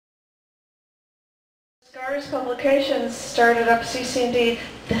Scars Publications started up cc&d.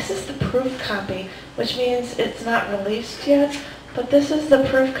 This is the proof copy, which means it's not released yet, but this is the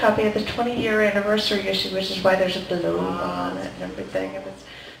proof copy of the 20-year anniversary issue, which is why there's a balloon on it and everything, and it's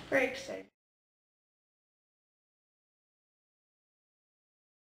very exciting.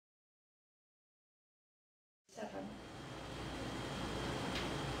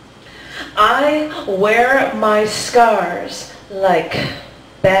 I wear my scars like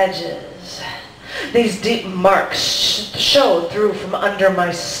badges. These deep marks show through from under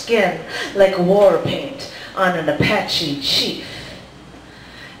my skin like war paint on an Apache chief.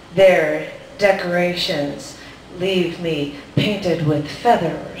 Their decorations leave me painted with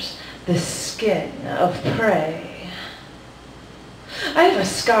feathers, the skin of prey. I have a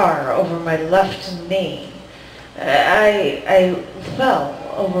scar over my left knee. I fell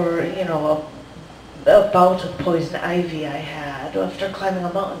over, a bout of poison ivy I had after climbing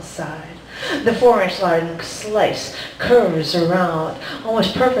a mountainside. The 4-inch long slice curves around,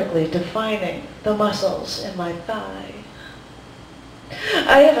 almost perfectly defining the muscles in my thigh.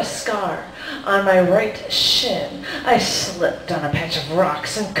 I have a scar on my right shin. I slipped on a patch of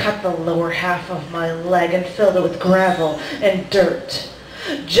rocks and cut the lower half of my leg and filled it with gravel and dirt.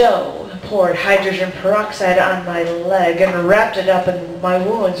 Joe poured hydrogen peroxide on my leg and wrapped it up in my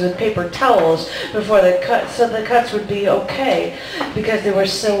wounds with paper towels before the cuts, so the cuts would be okay because they were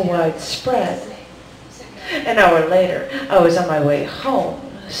so widespread. An hour later, I was on my way home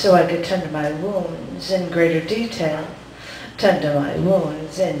so I could tend to my wounds in greater detail, tend to my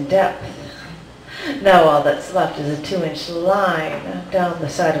wounds in depth. Now all that's left is a 2-inch line down the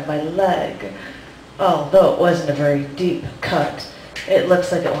side of my leg. Although it wasn't a very deep cut, it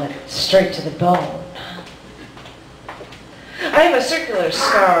looks like it went straight to the bone. I have a circular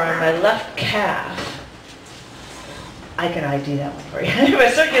scar on my left calf. I can ID that one for you. I have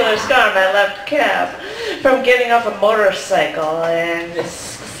a circular scar on my left calf from getting off a motorcycle and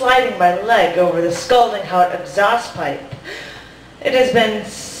sliding my leg over the scalding hot exhaust pipe. It has been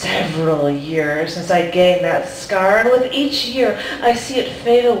several years since I gained that scar, and with each year I see it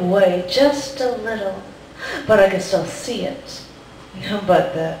fade away just a little, but I can still see it.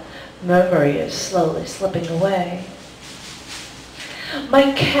 But the memory is slowly slipping away.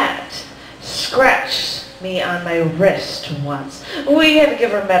 My cat scratched me on my wrist once. We had to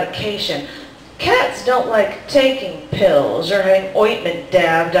give her medication. Cats don't like taking pills or having ointment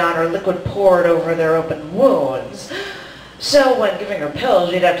dabbed on or liquid poured over their open wounds. So when giving her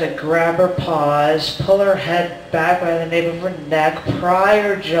pills, we'd have to grab her paws, pull her head back by the nape of her neck, pry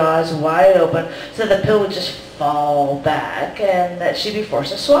her jaws wide open so the pill would just fall back and that she'd be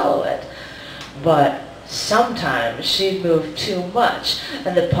forced to swallow it. But sometimes she'd move too much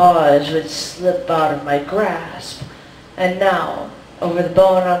and the paws would slip out of my grasp. And now, over the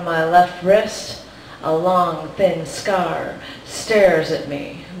bone on my left wrist, a long, thin scar stares at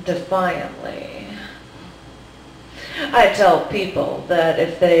me defiantly. I tell people that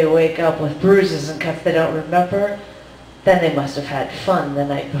if they wake up with bruises and cuts they don't remember, then they must have had fun the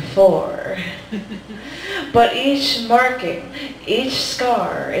night before. But each marking, each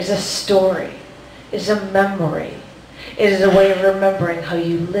scar is a story, is a memory. It is a way of remembering how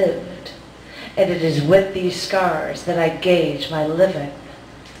you lived. And it is with these scars that I gauge my living.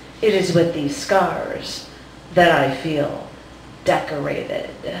 It is with these scars that I feel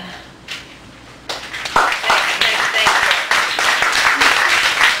decorated.